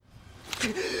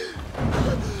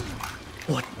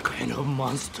What kind of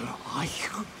monster are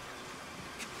you?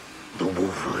 The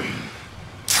Wolverine.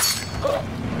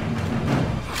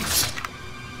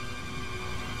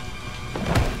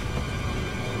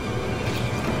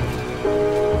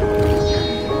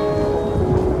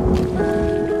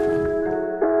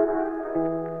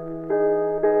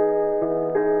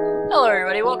 Hello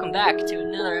everybody, welcome back to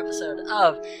another episode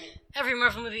of Every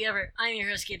Marvel Movie Ever. I'm your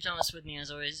host, Gabe Thomas. With me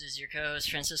as always is your co-host,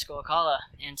 Francisco Acala.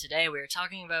 And today we are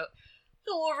talking about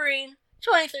The Wolverine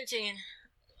 2013,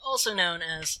 also known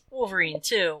as Wolverine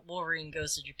 2, Wolverine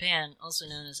Goes to Japan, also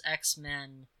known as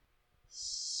X-Men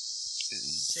 6.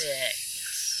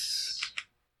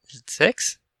 Is it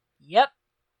 6? Yep.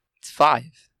 It's 5.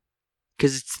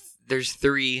 Because there's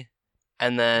 3,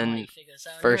 and then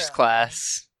First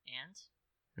Class,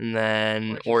 and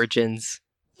then Origins.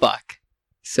 Fuck.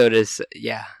 So does,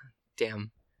 yeah.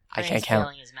 Damn. I can't count.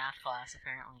 Failing his math class,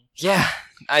 apparently. Yeah.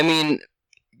 I mean,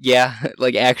 yeah,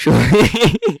 like actually.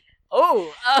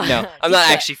 Oh! No, I'm not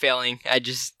actually failing. I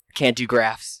just can't do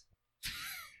graphs.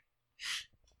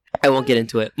 I won't get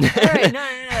into it. Alright, no.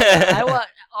 I want,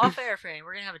 off air frame,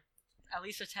 we're gonna have at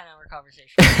least a 10-hour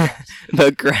conversation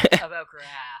about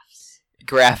graphs.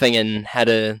 Graphing and how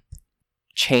to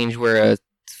change where a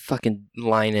fucking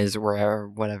line is or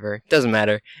whatever. Doesn't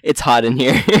matter. It's hot in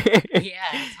here.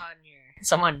 Yeah, it's hot in here.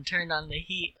 Someone turned on the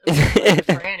heat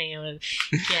for Annie and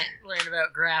can't learn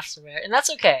about graphs or whatever. And that's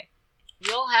okay.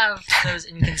 We all have those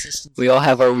inconsistencies. We all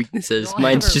have our weaknesses.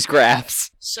 Mine's just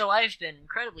graphs. So I've been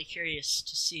incredibly curious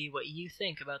to see what you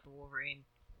think about the Wolverine.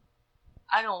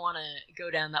 I don't want to go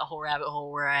down that whole rabbit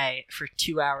hole where for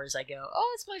 2 hours I go,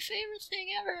 oh, it's my favorite thing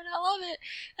ever, and I love it,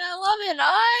 and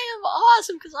I am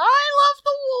awesome because I love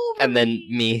the Wolverine. And then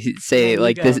me say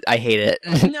like this, I hate it.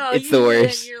 No, it's the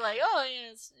worst. And you're like, oh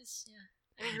yeah, it's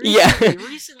yeah. I mean,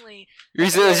 recently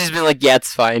it's just been like, yeah,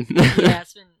 it's fine. Yeah,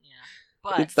 it's been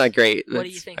but it's not great. What do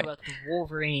you think about the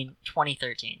Wolverine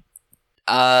 2013?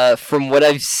 From what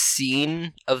I've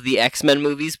seen of the X-Men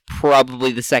movies,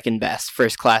 probably the second best.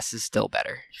 First Class is still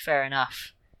better. Fair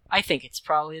enough. I think it's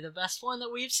probably the best one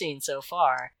that we've seen so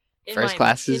far. First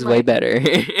Class is way better.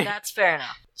 That's fair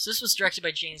enough. So this was directed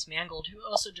by James Mangold, who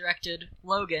also directed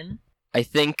Logan. I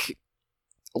think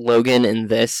Logan in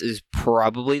this is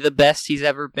probably the best he's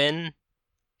ever been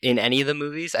in any of the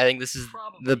movies. I think this is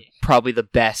probably the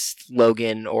best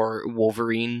Logan or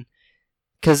Wolverine.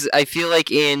 Because I feel like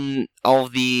in all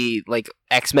the, like,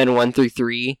 X-Men 1 through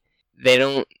 3, they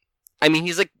don't... I mean,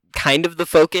 he's, like, kind of the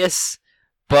focus,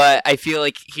 but I feel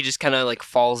like he just kind of, like,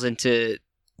 falls into,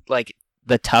 like,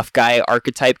 the tough guy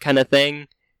archetype kind of thing,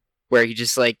 where he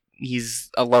just, like,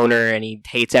 he's a loner and he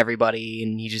hates everybody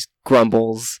and he just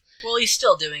grumbles. Well, he's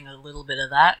still doing a little bit of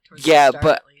that. Yeah,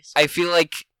 but I feel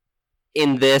like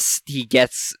in this, he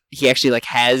actually, like,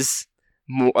 has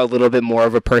a little bit more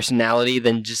of a personality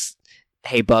than just...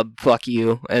 hey bub, fuck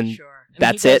you, and sure.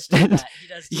 that's it.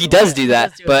 He does do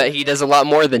that, but he does a lot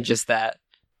more than just that.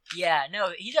 Yeah,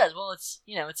 no, he does. Well, it's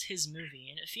his movie,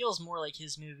 and it feels more like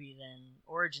his movie than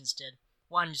Origins did.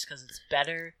 One, just because it's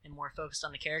better and more focused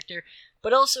on the character,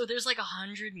 but also there's like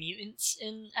 100 mutants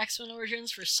in X-Men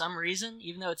Origins for some reason,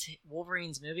 even though it's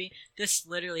Wolverine's movie. This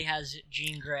literally has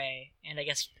Jean Grey, and I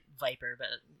guess Viper, but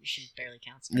she barely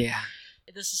counts. Yeah.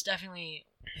 This is definitely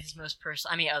his most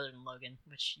personal. I mean, other than Logan,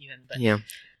 which you haven't. But yeah,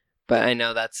 but I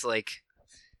know that's like,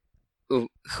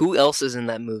 who else is in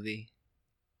that movie?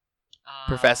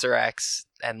 Professor X,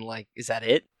 and like, is that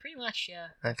it? Pretty much, yeah.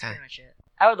 Okay. That's pretty much it.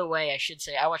 Out of the way, I should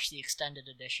say, I watched the extended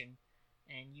edition,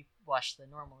 and you watched the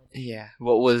normal edition. Yeah.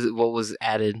 What was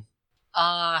added?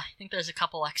 I think there's a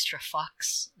couple extra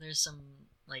fucks. There's some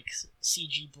like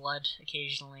CG blood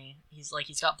occasionally. He's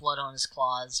got blood on his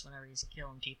claws whenever he's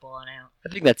killing people. I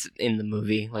think that's in the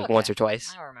movie, like once or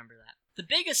twice. I don't remember that. The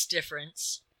biggest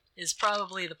difference is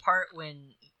probably the part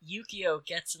when Yukio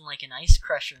gets in like an ice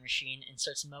crusher machine and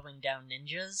starts mowing down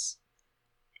ninjas.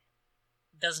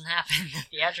 It doesn't happen in the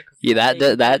theatrical. Yeah,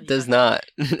 that does not.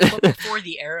 But before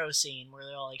the arrow scene where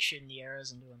they're all like shooting the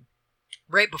arrows into him.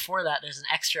 Right before that, there's an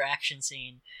extra action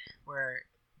scene where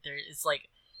it's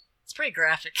pretty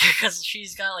graphic because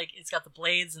it's got the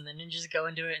blades and the ninjas go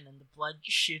into it and then the blood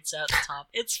shoots out the top.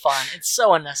 It's fun. It's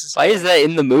so unnecessary. Why is that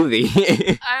in the movie?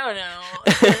 I don't know.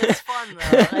 It's fun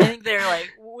though. I think they're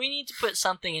like, we need to put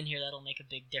something in here that'll make a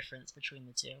big difference between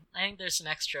the two. I think there's some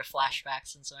extra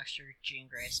flashbacks and some extra Jean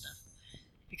Grey stuff.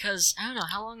 Because, I don't know,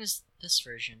 how long is this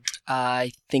version?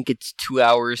 I think it's 2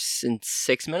 hours and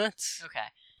 6 minutes. Okay.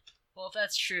 Well, if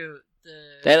that's true,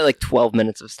 they had like 12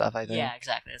 minutes of stuff, I think. Yeah,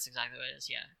 exactly. That's exactly what it is,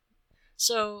 yeah.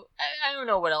 So, I don't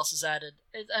know what else is added.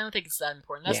 I don't think it's that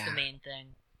important. That's the main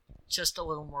thing. just a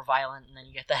little more violent, and then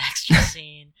you get that extra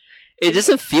scene. It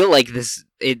doesn't feel like this.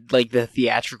 It like the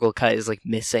theatrical cut is like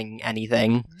missing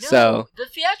anything. No, So the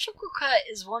theatrical cut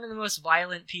is one of the most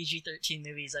violent PG-13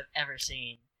 movies I've ever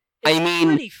seen. I It's mean,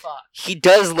 pretty fucked. he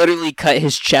does literally cut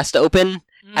his chest open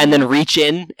and then reach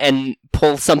in and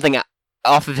pull something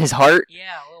off of his heart.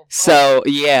 Yeah, a little bug. So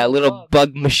yeah, a little Bug.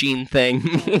 bug machine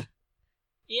thing.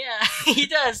 Yeah, he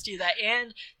does do that,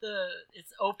 and it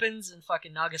opens in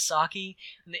fucking Nagasaki,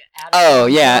 and the atom Oh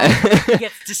yeah,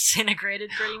 gets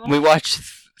disintegrated pretty much. we watched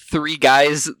 3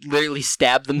 guys literally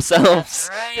stab themselves.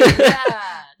 That's right.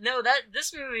 Yeah. No,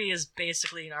 this movie is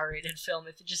basically an R-rated film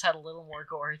if it just had a little more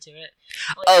gore to it.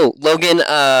 Like, Oh, Logan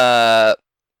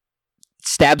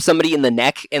stabs somebody in the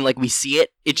neck, and like we see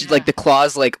it. It's just like the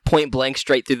claws like point blank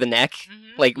straight through the neck.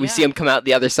 Like we see him come out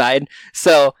the other side.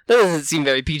 So that doesn't seem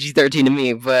very PG-13 to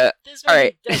me. But This all movie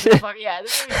right. this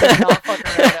movie does not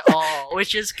fuck around at all,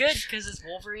 which is good because it's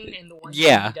Wolverine, and the one thing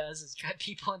he does is cut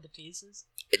people into pieces.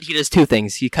 he does 2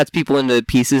 things. He cuts people into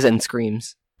pieces and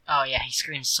screams. Oh yeah, he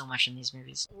screams so much in these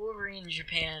movies. Wolverine in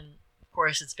Japan, of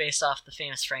course, it's based off the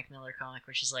famous Frank Miller comic,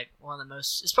 which is like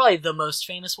it's probably the most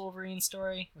famous Wolverine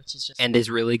story, which is just... And is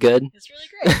really good. It's really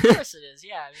great, of course it is,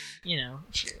 yeah. I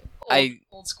mean,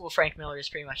 old school Frank Miller is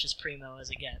pretty much as primo as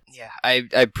it gets. Yeah,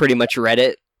 I pretty much read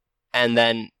it, and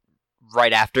then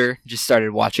right after, just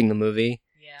started watching the movie.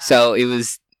 Yeah. So it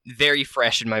was very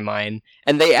fresh in my mind.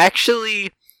 And they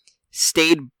actually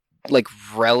stayed, like,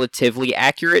 relatively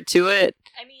accurate to it.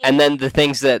 I mean, And then the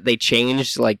things that they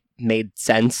changed, like, made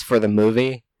sense for the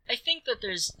movie. I think that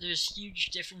there's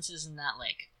huge differences in that,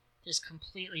 like, there's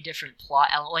completely different plot.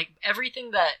 Like,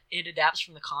 everything that it adapts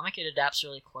from the comic, it adapts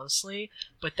really closely,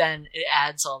 but then it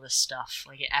adds all this stuff.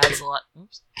 Like, it adds a lot...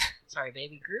 Oops. Sorry,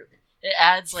 baby Groot. It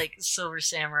adds, like, Silver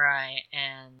Samurai,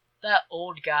 and that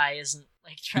old guy isn't,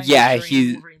 like, trying to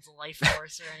drain Wolverine's life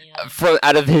force or anything.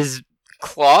 Out of his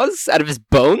claws? Out of his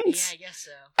bones? Yeah, I guess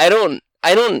so. I don't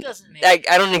I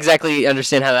don't exactly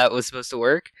understand how that was supposed to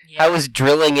work. Yeah. How was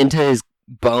drilling into his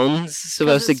bones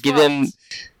supposed to give him...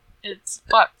 It's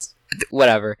fucked.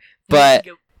 Whatever. It makes But...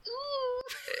 you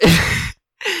go, ooh.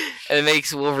 And it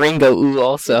makes Wolverine go ooh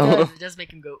also. It does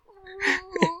make him go,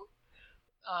 ooh.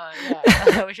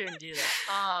 Yeah, we shouldn't do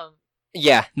that.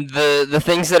 Yeah, the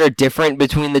things that are different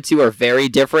between the two are very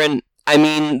different. I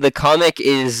mean, the comic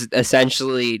is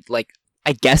essentially, like,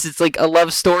 I guess it's like a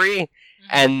love story,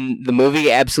 and the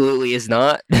movie absolutely is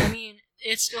not. I mean,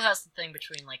 it still has the thing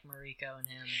between, like, Mariko and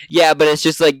him. Yeah, but it's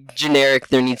just, like, generic,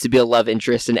 there needs to be a love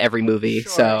interest in every movie,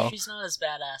 Sure, so... she's not as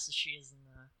badass as she is in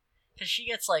the... Because she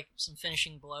gets, like, some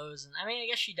finishing blows, and I mean, I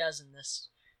guess she does in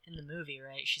the movie,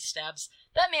 right? She stabs...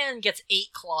 That man gets 8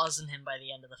 claws in him by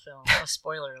the end of the film. Oh,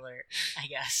 spoiler alert, I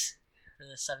guess, for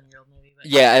the 7-year-old movie. But...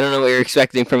 Yeah, I don't know what you're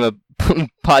expecting from a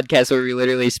podcast where we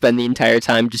literally spend the entire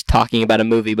time just talking about a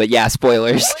movie, but yeah,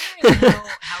 spoilers. I don't even know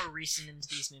how recent into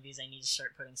these movies I need to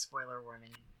start putting spoiler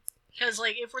warning. Because,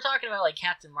 like, if we're talking about, like,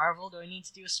 Captain Marvel, do I need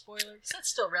to do a spoiler? Because that's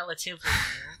still relatively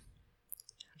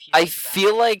new. I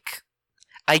feel like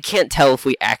I can't tell if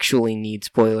we actually need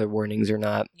spoiler warnings or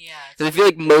not. Yeah. Because I feel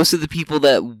like most of the people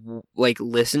that like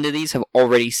listen to these have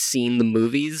already seen the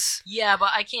movies. Yeah, but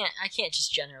I can't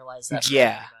just generalize that for Yeah.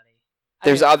 everybody.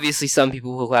 There's obviously some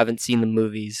people who haven't seen the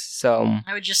movies, so...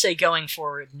 I would just say going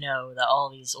forward, no, that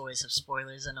all these always have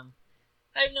spoilers in them.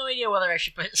 I have no idea whether I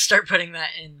should start putting that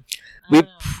in. I don't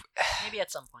know. Maybe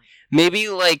at some point. Maybe,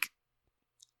 like,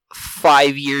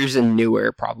 5 years and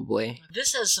newer, probably.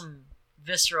 This has some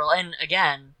visceral, and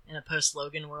again, in a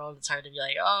post-Logan world, it's hard to be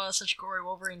like, oh, such gory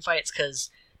Wolverine fights, because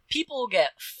people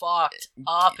get fucked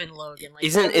up in Logan. Like,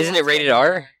 Isn't it rated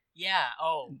R? Yeah,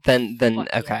 oh. Then Fuck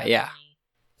okay, yeah. Honey.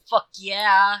 Fuck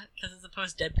yeah, because it's a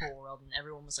post-Deadpool world, and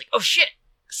everyone was like, oh shit,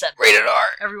 except Rated R!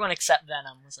 Everyone except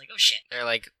Venom was like, oh shit. They're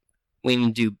like, we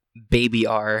need to do Baby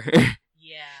R.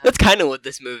 Yeah. That's kind of what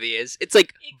this movie is. It's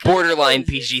like It kinda borderline is.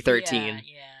 PG-13.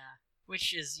 Yeah.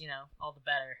 Which is, all the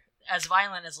better. As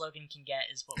violent as Logan can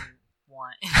get is what we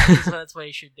want. So that's what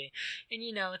he should be. And,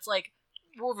 it's like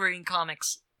Wolverine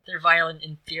comics, they're violent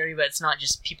in theory, but it's not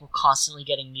just people constantly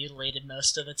getting mutilated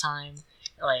most of the time.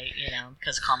 Like,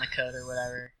 because comic code or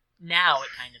whatever. Now it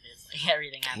kind of is. Like,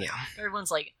 everything happens. Yeah. Everyone's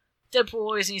like, Deadpool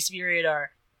always needs to be rated R.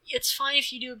 It's fine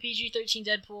if you do a PG-13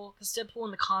 Deadpool, because Deadpool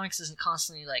in the comics isn't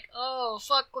constantly like, oh,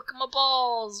 fuck, look at my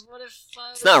balls. What if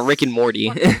It's not Rick and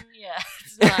Morty. Yeah,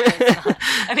 it's not.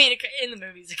 I mean, in the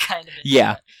movies, it kind of is.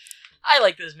 Yeah. I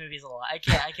like those movies a lot. I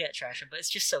can't trash them, but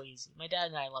it's just so easy. My dad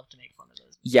and I love to make fun of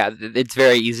those. Yeah, it's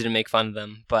very easy to make fun of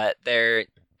them, but they're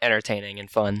entertaining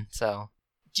and fun, so...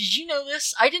 Did you know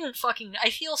this? I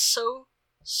feel so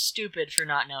stupid for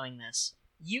not knowing this.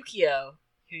 Yukio,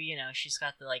 who, she's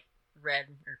got the, like, red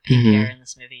or pink hair in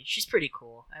this movie. She's pretty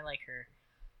cool. I like her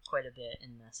quite a bit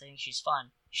in this. I think she's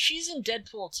fun. She's in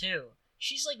Deadpool too.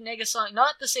 She's like Negasonic,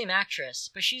 not the same actress,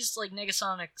 but she's like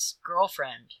Negasonic's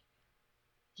girlfriend.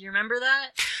 Do you remember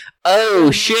that?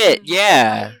 Oh shit!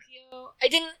 Yeah. I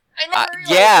never realized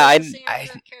that was the same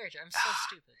exact character. I'm so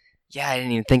stupid. Yeah, I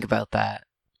didn't even think about that.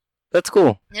 That's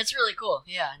cool. It's really cool.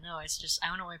 Yeah, no, it's just I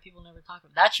don't know why people never talk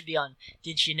about that. Should be on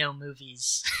Did You Know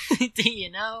Movies. Do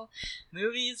you know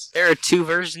movies? There are 2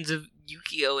 versions of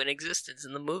Yu-Gi-Oh in existence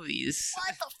in the movies.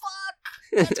 What the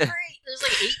fuck? That's great. There's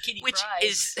like 8 Kitty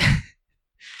Prydes.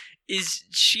 Is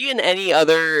she in any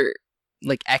other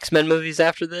like X-Men movies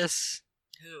after this?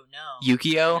 Who? No.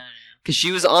 Yu-Gi-Oh? No. Because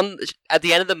she was at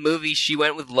the end of the movie, she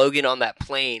went with Logan on that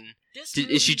plane.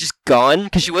 Is she just gone?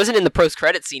 Because she wasn't in the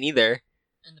post-credit scene either.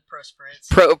 In the post-credits?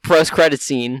 Post-credit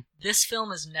scene. This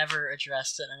film is never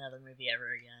addressed in another movie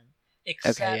ever again.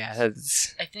 Except, okay, yeah,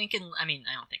 that's... I don't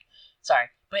think. Sorry.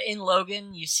 But in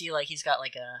Logan, you see, like, he's got,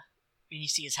 like, when you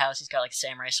see his house, he's got, like, a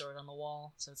samurai sword on the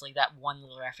wall. So it's, like, that one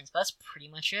little reference. But that's pretty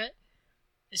much it.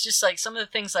 It's just, like, some of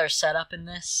the things that are set up in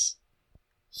this...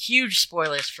 Huge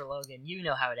spoilers for Logan. You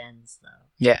know how it ends, though.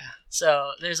 Yeah.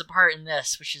 So, there's a part in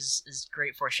this, which is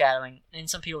great foreshadowing. And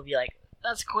some people will be like,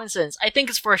 that's a coincidence. I think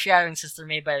it's foreshadowing since they're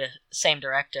made by the same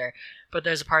director. But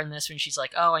there's a part in this when she's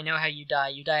like, oh, I know how you die.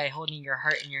 You die holding your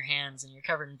heart in your hands, and you're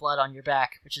covered in blood on your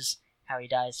back, which is how he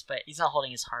dies. But he's not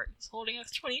holding his heart. He's holding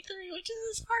X-23, which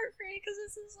is his heart for because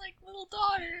it's his, like, little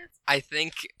daughter. I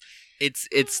think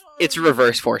it's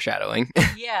reverse foreshadowing.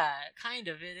 Yeah, kind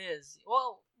of, it is.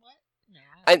 Well...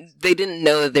 They didn't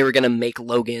know that they were going to make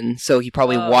Logan, so he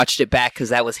probably watched it back because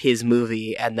that was his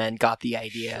movie and then got the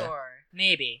idea. Sure.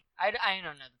 Maybe. I don't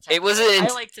know. It wasn't...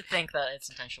 I like to think that it's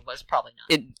intentional, but it's probably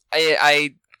not.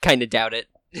 I kind of doubt it.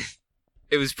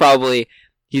 It was probably...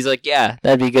 He's like, yeah,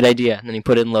 that'd be a good idea. And then he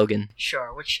put in Logan.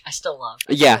 Sure, which I still love.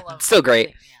 It's still great.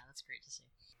 Yeah, that's great to see.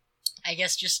 I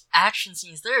guess just action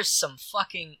scenes. There's some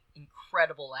fucking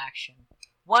incredible action.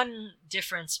 One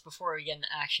difference before we get into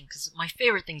action, because my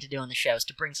favorite thing to do on the show is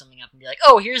to bring something up and be like,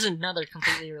 oh, here's another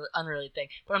completely unrelated thing,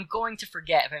 but I'm going to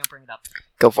forget if I don't bring it up.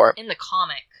 Go for it. In the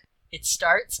comic, it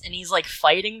starts, and he's, like,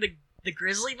 fighting the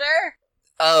grizzly bear.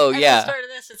 Oh, yeah. At the start of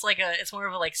this, it's more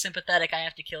of a, like, sympathetic, I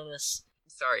have to kill this.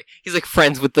 Sorry. He's, like,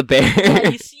 friends with the bear. Yeah,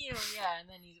 you see him, and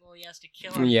then he has to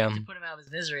kill him to put him out of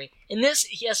his misery. In this,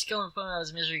 he has to kill him to put him out of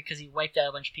his misery because he wiped out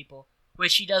a bunch of people.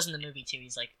 Which he does in the movie too.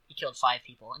 He's like, he killed 5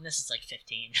 people, and this is like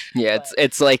 15. Yeah,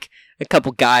 it's like a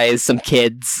couple guys, some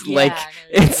kids. Yeah, like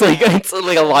it's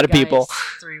like a lot of guys, people.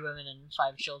 3 women and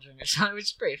 5 children or something, which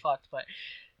is pretty fucked. But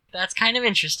that's kind of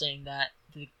interesting that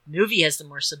the movie has the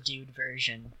more subdued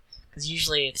version, because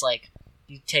usually it's like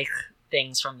you take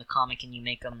things from the comic and you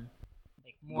make them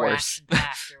like more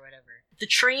action-packed or whatever. The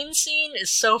train scene is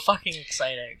so fucking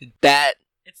exciting. That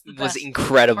it's the was best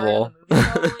incredible. Part of the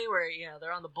movie, probably, where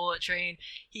they're on the bullet train.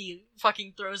 He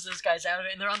fucking throws those guys out of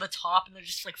it, and they're on the top, and they're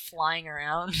just like flying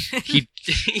around.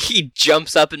 he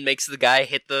jumps up and makes the guy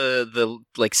hit the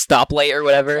like stoplight or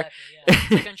whatever. Exactly, yeah.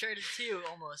 It's like Uncharted 2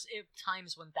 almost. It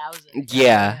times 1,000.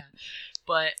 Yeah.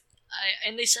 But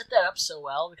and they set that up so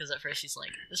well because at first he's like,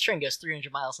 this train goes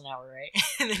 300 miles an hour, right?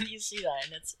 And then you see that,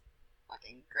 and it's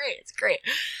fucking great. It's great.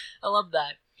 I love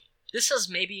that. This has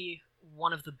maybe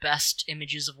one of the best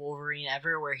images of Wolverine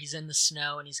ever, where he's in the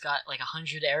snow and he's got like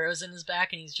 100 arrows in his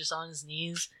back and he's just on his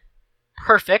knees.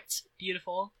 Perfect.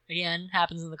 Beautiful. Again,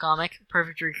 happens in the comic.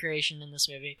 Perfect recreation in this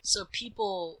movie. So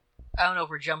people, I don't know if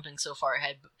we're jumping so far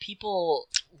ahead, but people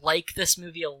like this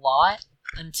movie a lot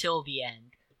until the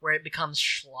end, where it becomes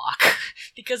schlock.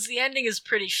 Because the ending is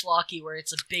pretty schlocky, where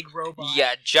it's a big robot.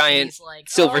 Yeah, giant like,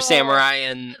 silver samurai,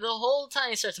 and the whole time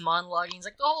he starts monologuing. He's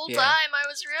like, the whole time I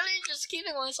was really just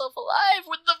keeping myself alive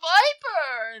with the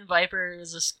Viper! And Viper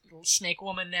is a snake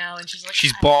woman now, and she's like...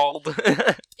 She's bald.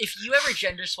 If you ever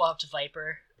gender swapped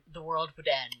Viper, the world would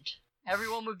end.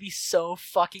 Everyone would be so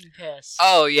fucking pissed.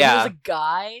 Oh, yeah. If there's a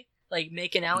guy, like,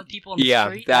 making out with people in the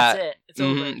street, that's it. It's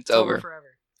over. It's over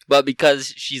forever. But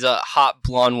because she's a hot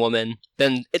blonde woman,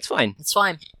 then it's fine. It's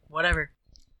fine. Whatever.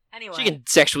 Anyway. She can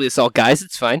sexually assault guys,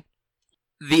 it's fine.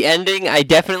 The ending, I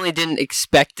definitely didn't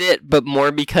expect it, but more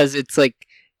because it's, like,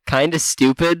 kind of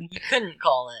stupid. You couldn't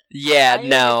call it. Yeah,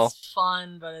 no. It's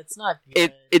fun, but it's not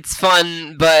good. It's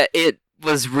fun, but it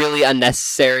was really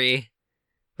unnecessary.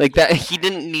 Like, that he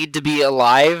didn't need to be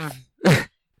alive.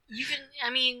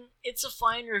 It's a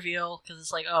fine reveal, because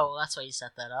it's like, oh, well, that's why you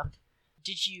set that up.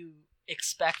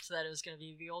 expect that it was going to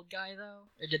be the old guy though,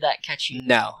 or did that catch you?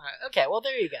 No. Okay, well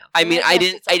there you go. I mean, I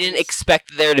didn't obvious.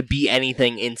 expect there to be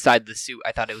anything inside the suit.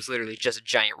 I thought it was literally just a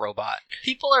giant robot.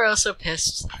 People are also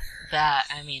pissed that,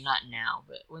 I mean, not now,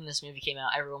 but when this movie came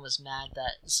out, everyone was mad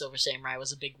that Silver Samurai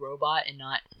was a big robot and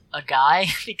not a guy,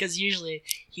 because usually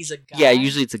he's a guy. Yeah,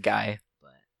 usually it's a guy.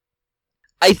 But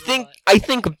I think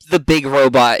the big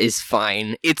robot is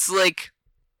fine. It's like,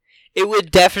 it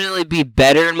would definitely be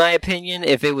better in my opinion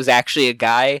if it was actually a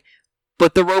guy,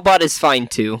 but the robot is fine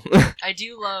too. I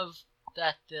do love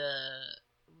that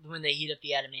when they heat up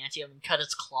the adamantium and cut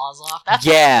its claws off. That's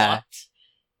fucked.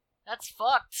 That's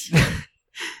fucked.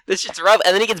 This shit's rough.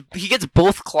 And then he gets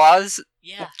both claws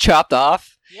chopped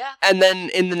off. Yeah. And then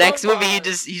in the next movie he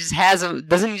just has them.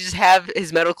 Doesn't he just have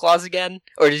his metal claws again,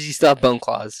 or does he still have bone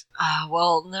claws?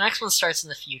 Well, the next one starts in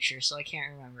the future, so I can't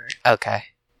remember. Okay.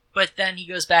 But then he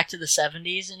goes back to the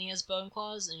 70s and he has bone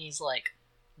claws, and he's like,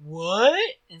 "What?"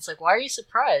 And it's like, why are you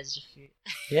surprised if you?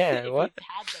 Yeah. if What?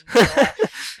 you've had them?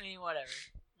 I mean, whatever.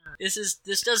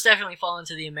 This does definitely fall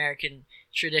into the American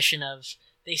tradition of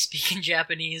they speak in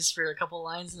Japanese for a couple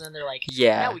lines, and then they're like,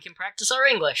 "Yeah, we can practice our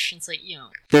English." And it's like,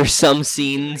 there's some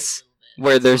scenes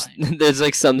where there's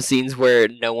like some scenes where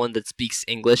no one that speaks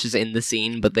English is in the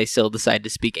scene, but they still decide to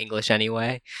speak English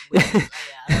anyway. That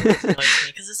annoys me,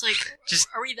 because it's like,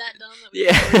 are we that dumb? That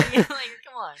we like,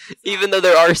 come on. Even though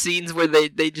there are scenes where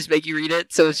they just make you read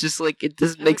it, so it's just like, it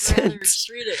doesn't make sense. Just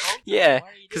read it. Yeah,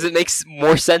 because it makes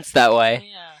more sense that way.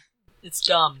 Yeah. It's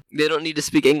dumb. They don't need to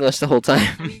speak English the whole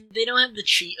time. I mean, they don't have the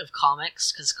cheat of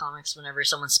comics, because comics, whenever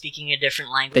someone's speaking a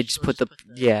different language, they just put the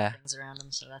things around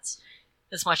them, so that's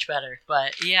much better.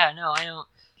 But yeah, no, I don't.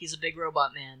 He's a big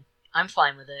robot man. I'm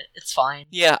fine with it. It's fine.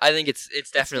 Yeah, I think it's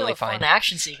definitely still a fine. Fun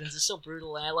action sequence. It's still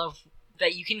brutal, and I love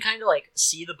that you can kind of like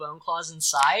see the bone claws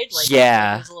inside. Like,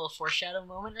 there's a little foreshadow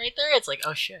moment right there. It's like,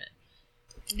 oh shit.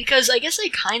 Because I guess I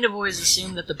kind of always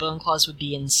assumed that the bone claws would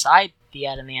be inside the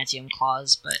adamantium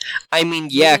claws, but I mean,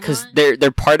 yeah, because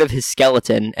they're part of his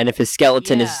skeleton, and if his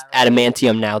skeleton is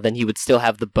adamantium now, then he would still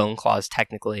have the bone claws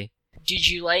technically. Did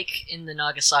you like in the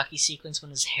Nagasaki sequence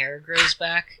when his hair grows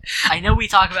back? I know we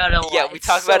talk about it a lot. Yeah, we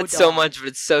talk about it so much, but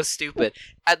it's so stupid.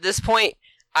 At this point,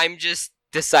 I'm just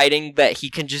deciding that he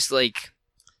can just like,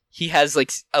 he has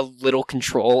like a little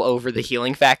control over the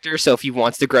healing factor, so if he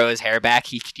wants to grow his hair back,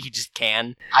 he just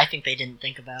can. I think they didn't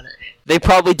think about it. They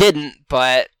probably didn't,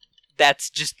 but that's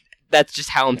just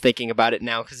how I'm thinking about it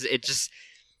now, because it just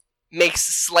makes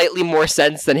slightly more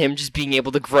sense than him just being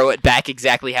able to grow it back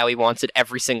exactly how he wants it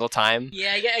every single time.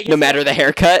 Yeah, no matter the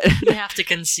haircut. You have to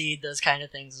concede those kind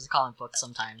of things as comic books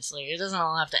sometimes. Like, it doesn't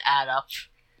all have to add up.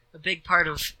 A big part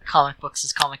of comic books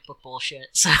is comic book bullshit,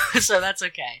 so that's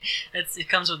okay. It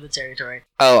comes with the territory.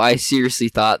 Oh, I seriously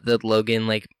thought that Logan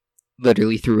like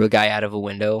literally threw a guy out of a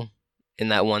window in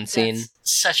that one scene. That's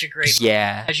such a great moment.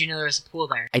 Yeah. As you know, there was a pool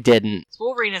there. I didn't.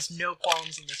 Wolverine has no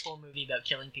qualms in this whole movie about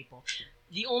killing people.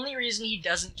 The only reason he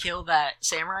doesn't kill that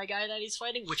samurai guy that he's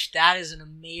fighting, which that is an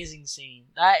amazing scene.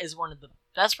 That's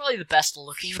probably the best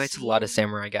looking He fights scene. a lot of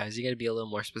samurai guys. You gotta be a little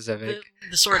more specific.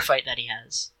 The sword fight that he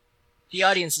has. The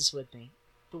audience is with me.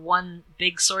 The one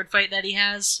big sword fight that he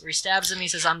has, where he stabs him, he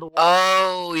says, "I'm the one."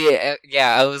 Oh,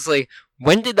 yeah. I was like,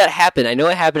 when did that happen? I know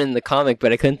it happened in the comic,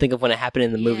 but I couldn't think of when it happened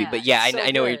in the movie. But yeah,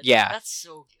 I know. Yeah,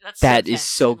 that is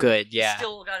so good. Yeah, he's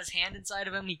still got his hand inside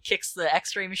of him. He kicks the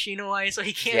X-ray machine away, so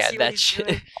he can't see what he's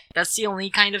doing. That's the only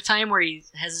kind of time where he's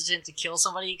hesitant to kill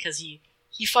somebody, because he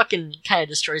fucking kind of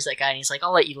destroys that guy, and he's like,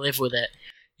 "I'll let you live with it."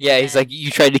 Yeah, he's like,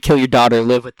 "You tried to kill your daughter,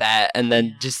 live with that," and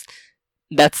then just.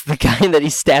 That's the guy that he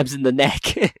stabs in the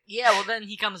neck. Yeah, well then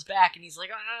he comes back and he's like,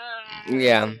 "Ah!"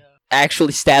 Yeah,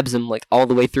 actually stabs him like all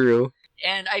the way through.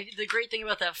 And the great thing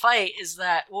about that fight is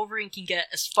that Wolverine can get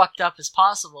as fucked up as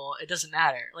possible. It doesn't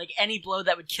matter. Like, any blow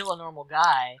that would kill a normal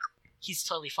guy, he's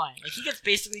totally fine. Like, he gets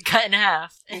basically cut in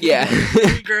half. And yeah.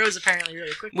 He grows apparently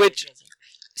really quickly. Which,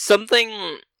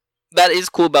 something that is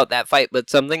cool about that fight, but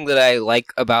something that I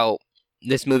like about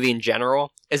this movie in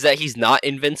general, is that he's not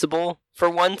invincible for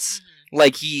once. Mm-hmm.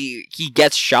 Like, he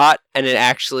gets shot, and it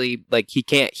actually, like, he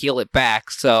can't heal it back,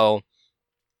 so...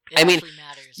 I mean,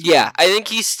 yeah, I think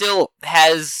he still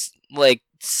has, like,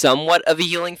 somewhat of a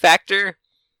healing factor,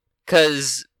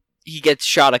 because he gets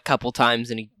shot a couple times,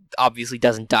 and he obviously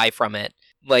doesn't die from it.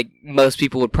 Like, most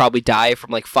people would probably die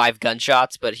from, like, 5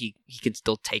 gunshots, but he can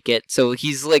still take it. So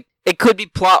he's, like, it could be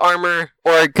plot armor,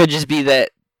 or it could just be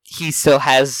that he still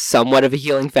has somewhat of a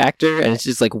healing factor, and it's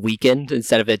just, like, weakened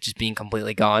instead of it just being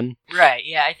completely gone. Right,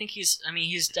 yeah, I think he's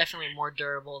definitely more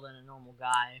durable than a normal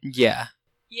guy. Yeah.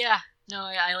 Yeah, no,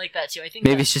 I like that too. I think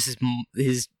maybe it's just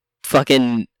his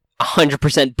fucking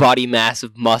 100% body mass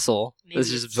of muscle that's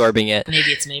just absorbing it.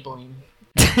 Maybe it's Maybelline.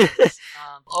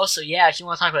 Also, yeah, if you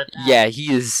want to talk about that. Yeah,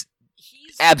 he's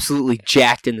absolutely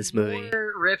jacked in this movie.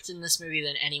 More ripped in this movie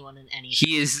than anyone in any.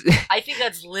 He is. I think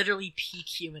that's literally peak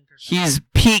human perfection. He's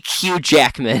peak Hugh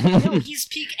Jackman. No, he's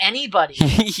peak anybody.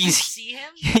 You see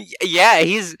him? Yeah,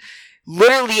 he's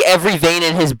literally every vein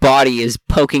in his body is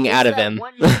poking out of him.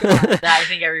 One shot that I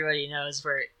think everybody knows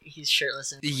where he's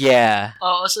shirtless. Yeah. Oh,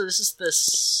 also, this is the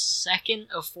second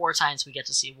of 4 times we get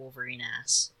to see Wolverine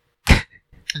ass.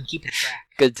 I'm keeping track.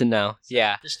 Good to know.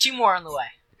 Yeah. There's 2 more on the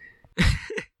way.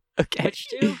 Okay. Which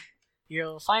 2?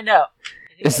 You'll find out.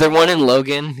 Is there one in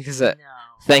Logan? Because No.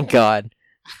 thank God.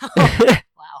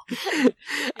 Wow.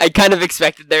 I kind of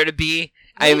expected there to be.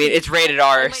 I mean, it's rated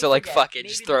R, might so like, forget. fuck it, Maybe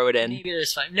just throw it in. Maybe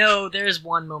there's 5. No, there's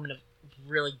one moment of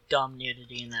really dumb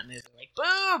nudity in that movie. Like,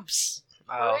 boobs!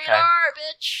 Oh, Rated okay. R,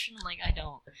 bitch! And I'm like, I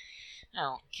don't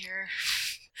care.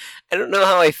 I don't know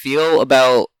how I feel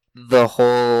about the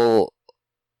whole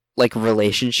like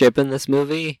relationship in this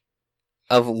movie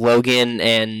of Logan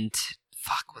and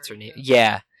fuck, what's her name?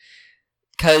 Yeah,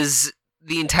 because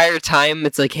the entire time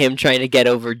it's like him trying to get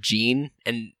over Jean,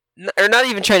 or not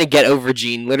even trying to get over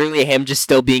Jean. Literally, him just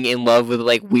still being in love with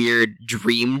like weird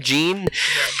Dream Jean. Yeah,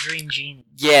 Dream Genie.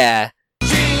 Yeah.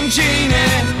 Dream Genie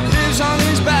lives on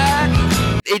his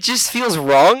back. It just feels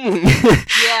wrong.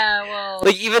 Yeah, well...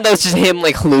 Like, even though it's just him,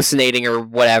 like, hallucinating or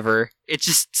whatever, it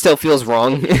just still feels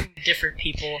wrong. different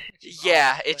people.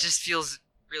 Yeah, it just feels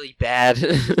really bad.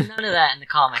 None of that in the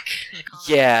comic.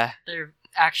 Yeah. They're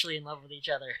actually in love with each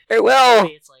other. Well,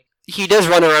 it's like, he does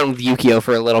run around with Yukio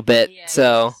for a little bit, yeah,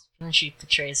 so... And then she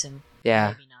portrays him.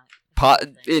 Yeah. Maybe not.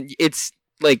 It's,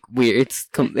 like, weird. It's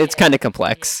kind of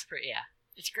complex. Yeah.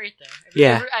 It's great, though.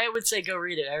 Yeah. I would say go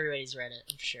read it. Everybody's read it,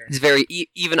 I'm sure. It's very...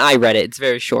 even I read it. It's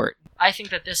very short. I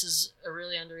think that this is a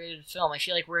really underrated film. I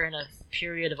feel like we're in a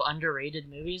period of underrated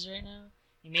movies right now.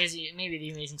 Maybe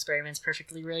The Amazing Spider-Man's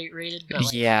perfectly rated, but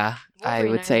like, Yeah, I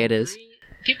Wolverine, would say it is.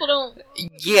 People don't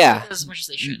Yeah. as much as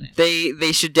they should.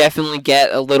 They should definitely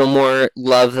get a little more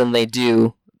love than they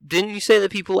do. Didn't you say that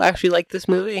people actually like this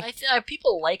movie?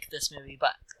 People like this movie,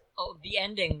 but the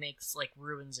ending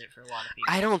ruins it for a lot of people.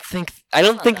 I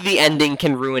don't think the ending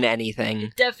can ruin anything.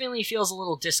 It definitely feels a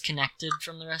little disconnected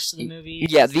from the rest of the movie.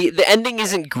 Yeah, the ending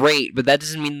isn't great, but that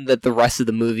doesn't mean that the rest of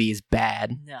the movie is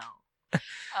bad. No.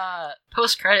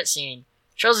 Post-credit scene.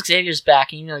 Charles Xavier's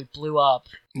back, and he blew up.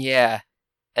 Yeah.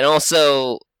 And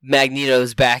also,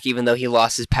 Magneto's back, even though he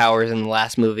lost his powers in the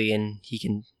last movie, and he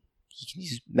can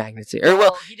use magnets. Or,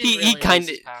 well, he kind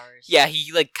of... Yeah,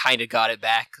 he, kind of got it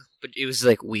back, but it was,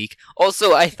 weak.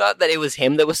 Also, I thought that it was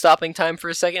him that was stopping time for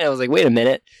a second. I was like, wait a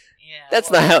minute. Yeah.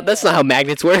 That's not how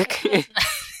magnets work. Oh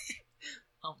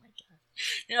my god.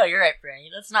 No, you're right, Brandy.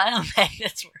 That's not how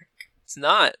magnets work. It's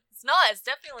not. It's not. It's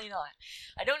definitely not.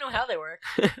 I don't know how they work.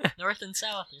 North and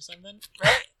south or something,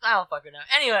 right? I don't fucking know.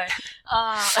 Anyway,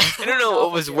 I don't know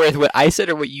what was worth, what I said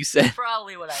or what you said.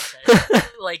 Probably what I said,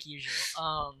 like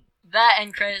usual. That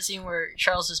end credit scene where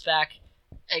Charles is back.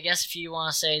 I guess if you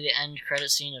want to say the end credit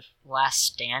scene of Last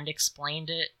Stand explained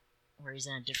it, where he's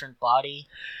in a different body.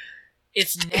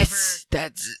 It's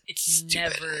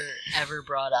never ever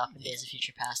brought up in Days of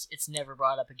Future Past. It's never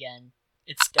brought up again.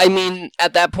 I mean,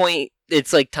 at that point,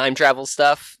 it's time travel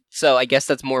stuff, so I guess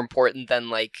that's more important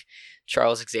than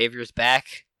Charles Xavier's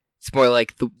back. It's more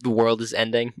like the world is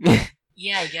ending.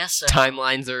 Yeah, I guess so.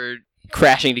 Timelines are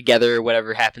crashing together or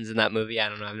whatever happens in that movie. I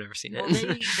don't know, I've never seen it.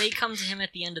 Well, they come to him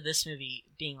at the end of this movie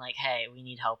being like, hey, we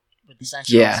need help with the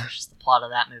Sentinels, which is the plot of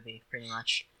that movie, pretty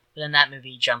much. But then that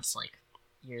movie jumps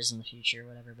years in the future or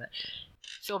whatever, but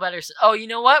feel better. Oh, you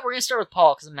know what? We're gonna start with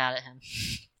Paul because I'm mad at him.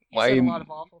 He said a lot of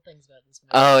awful things about this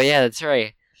movie. Oh yeah, that's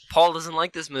right. Paul doesn't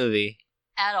like this movie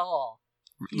at all.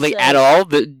 At all.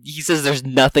 He says there's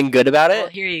nothing good about it. Well,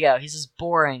 here you go. He says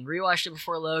boring. Rewatched it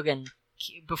before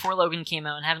Logan came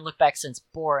out, and haven't looked back since.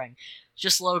 Boring.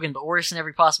 Just Logan, but worse in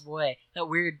every possible way. That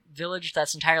weird village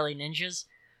that's entirely ninjas.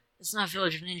 It's not a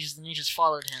village of ninjas. The ninjas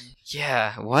followed him.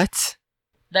 Yeah. What?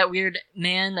 That weird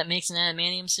man that makes an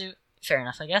adamantium suit. Fair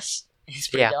enough, I guess. He's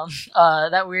pretty Yeah. dumb.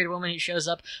 That weird woman who shows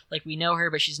up, we know her,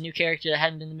 but she's a new character that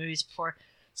hadn't been in the movies before.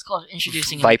 It's called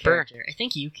introducing a new Viper? character. I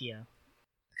think Yukio.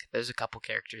 There's a couple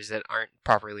characters that aren't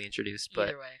properly introduced, but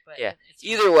Either way, but yeah. it's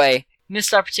Either fine. way,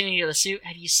 Missed opportunity of the suit.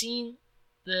 Have you seen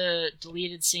the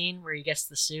deleted scene where he gets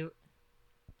the suit,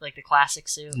 the classic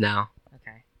suit? no.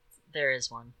 Okay, there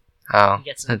is one. Oh, He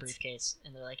gets in a briefcase,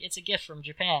 and they're like, "It's a gift from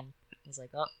Japan." He's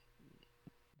like, "Oh."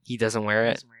 he doesn't wear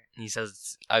he it. doesn't wear it. He says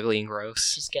it's ugly and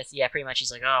gross. Just gets pretty much.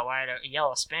 He's like, "Oh, why a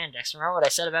yellow spandex? Remember what I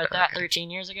said about that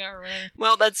 13 years ago or whatever?"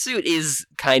 Well, that suit is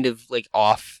kind of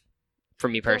off for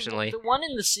me personally. The one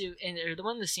in the suit, or the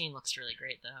one in the scene looks really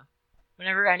great though.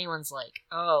 Whenever anyone's like,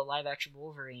 "Oh, live action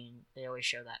Wolverine," they always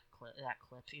show that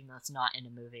clip, even though it's not in a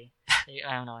movie.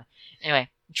 I don't know. Anyway,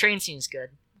 the train scene is good.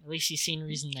 At least he's seen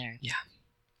reason there. Yeah.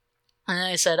 And then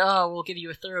I said, "Oh, we'll give you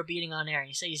a thorough beating on air." And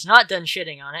you say he's not done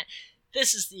shitting on it.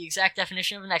 This is the exact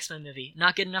definition of an X-Men movie.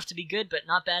 Not good enough to be good, but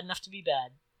not bad enough to be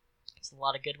bad. There's a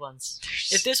lot of good ones.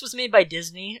 If this was made by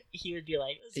Disney, he would be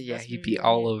like... Yeah, he'd be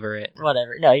all over it.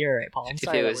 Whatever. No, you're right, Paul.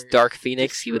 If it was Dark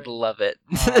Phoenix, he would love it.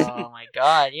 Oh my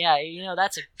god, yeah,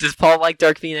 that's a... Does Paul like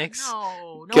Dark Phoenix?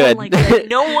 No, good. One likes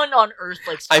no one on Earth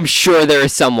likes... I'm sure there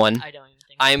is someone. I don't even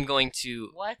think I'm going to...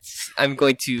 What? I'm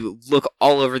going to look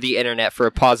all over the internet for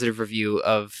a positive review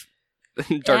of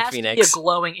Dark Phoenix. It has to be a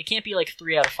glowing... It can't be like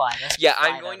 3 out of 5. Yeah,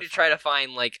 I'm going to try to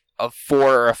find like a 4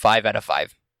 or a 5 out of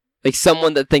 5. Like,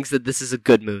 someone that thinks that this is a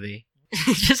good movie.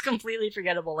 Just completely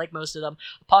forgettable, like most of them.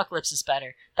 Apocalypse is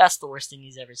better. That's the worst thing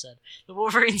he's ever said. The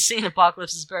Wolverine scene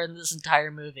Apocalypse is better than this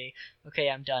entire movie. Okay,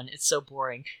 I'm done. It's so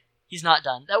boring. He's not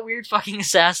done. That weird fucking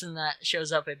assassin that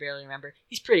shows up, I barely remember.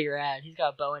 He's pretty rad. He's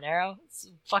got a bow and arrow. It's a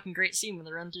fucking great scene when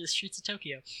they run through the streets of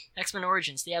Tokyo. X-Men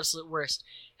Origins, the absolute worst.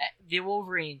 The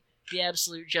Wolverine, the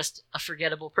absolute, just a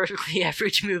forgettable, perfectly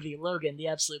average movie. Logan, the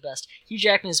absolute best. Hugh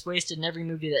Jackman is wasted in every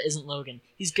movie that isn't Logan.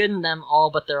 He's good in them all,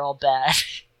 but they're all bad.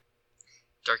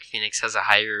 Dark Phoenix has a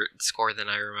higher score than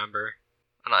I remember.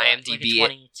 On IMDb,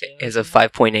 like it has a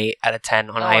 5.8 out of 10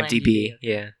 on IMDb. IMDb, okay.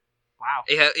 Yeah. Wow.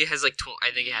 It has like,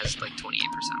 I think it has like 28%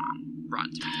 on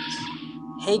Rotten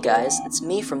Tomatoes. Hey guys, it's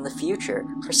me from the future.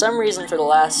 For some reason, for the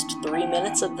last 3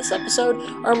 minutes of this episode,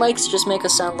 our mics just make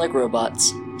us sound like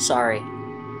robots. Sorry.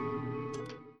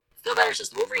 Phil Better says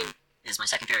The Wolverine is my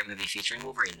second favorite movie featuring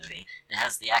Wolverine movie. It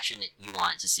has the action that you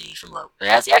want to see from Logan. It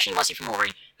has the action you want to see from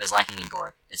Wolverine, but is lacking in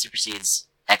gore. It supersedes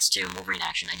X2 and Wolverine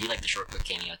action. I do like the short quick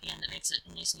cameo at the end that makes it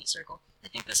a nice neat circle. I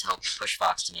think this helped push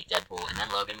Fox to make Deadpool and then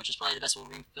Logan, which is probably the best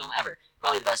Wolverine film ever.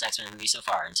 Probably the best X-Men movie so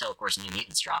far, until of course New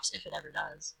Mutants drops, if it ever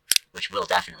does. Which will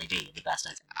definitely be the best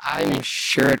X-Men. I'm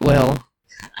sure it will.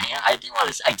 I do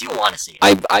want to see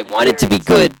it. I want it to be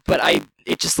good, but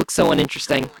it just looks so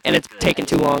uninteresting, and it's taken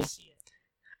too long.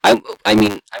 I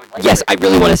mean, yes, I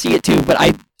really want to see it too, but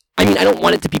I mean, I don't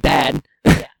want it to be bad.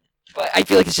 Yeah. But I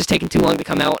feel like it's just taking too long to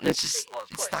come out, and it's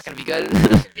not going to be good. It's not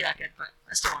going to be that good, but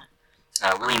I still want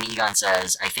it. William Egon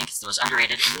says, I think it's the most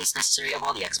underrated and least necessary of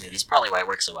all the X movies, probably why it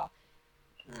works so well.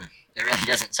 It really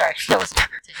doesn't. Sorry, that was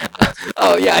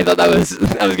Oh yeah, I thought I was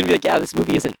going to be like, yeah, this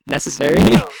movie isn't necessary.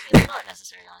 No, it's not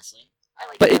necessary, honestly. I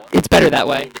like but it's better that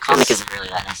way. I mean, the comic isn't really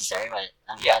that necessary, but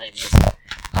I'm glad it is.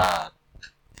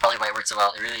 Probably why it works so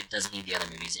well. It really doesn't need the other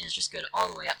movies, and it's just good all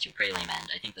the way up to a pretty lame end.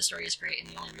 I think the story is great, and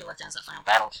the only real letdown is that final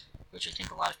battle, which I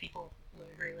think a lot of people will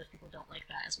agree with. People don't like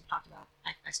that, as we've talked about.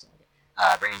 I still like it.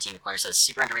 Brandon T. McClure says,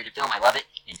 super underrated film, I love it.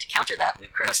 And to counter that,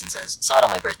 Luke Croson says, saw it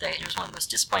on my birthday, and it was one of the most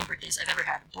disappointing birthdays I've ever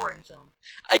had. Boring film.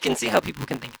 I can see how people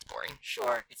can think it's boring.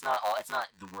 Sure, it's not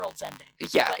the world's ending.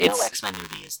 Yeah, but no X-Men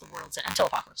movie is the world's end until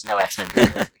Apocalypse. No X-Men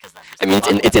movie because then I mean,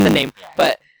 it's in the name, yeah.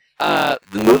 But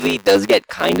the movie does get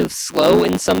kind of slow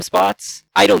in some spots.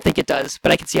 I don't think it does,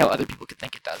 but I can see how other people could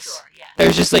think it does. Sure, yeah.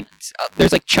 There's just like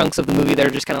there's like chunks of the movie that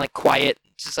are just kind of like quiet,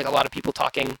 just like a lot of people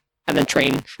talking, and then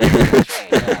train.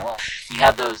 Yeah, well, you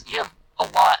have a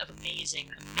lot of amazing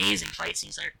fight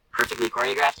scenes that are perfectly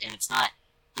choreographed, and it's not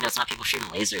people shooting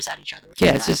lasers at each other.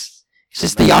 Yeah, it's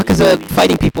just the Yakuza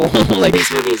fighting people. Like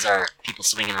these movies are people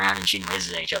swinging around and shooting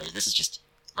lasers at each other. This is just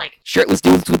like shirtless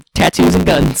dudes with tattoos and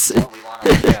guns. What we want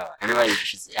on the show. Everybody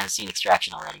has seen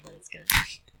Extraction already, but it's good.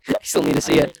 I still need to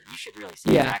see it. You should really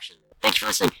see it, actually. Thanks for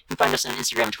listening. You can find us on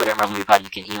Instagram and Twitter at MarvelMoviePod. You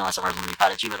can email us at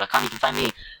MarvelMoviePod@gmail.com. You can find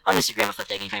me on Instagram at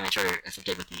FlipDegg. You can find me on Twitter at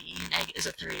FlipDegg with the E and egg is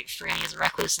a 3. Franny is a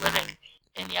recluse living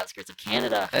in the outskirts of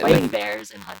Canada, fighting bears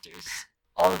and hunters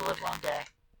all the live long day.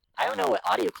 I don't know what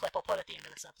audio clip I'll put at the end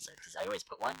of this episode, because I always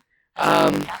put one.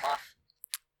 Cap off.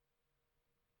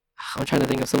 I'm trying to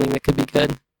think of something that could be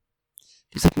good.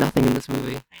 There's like nothing in this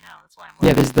movie. I know, that's why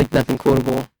I'm there's like nothing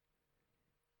quotable.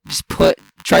 Just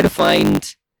try to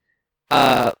find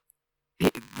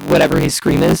whatever his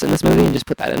scream is in this movie and just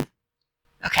put that in.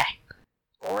 Okay.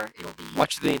 Or it'll be...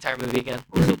 Watch the entire movie again.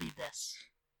 Or it'll be this.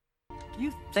 Do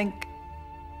you think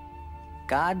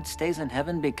God stays in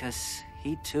heaven because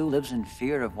he too lives in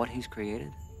fear of what he's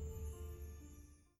created?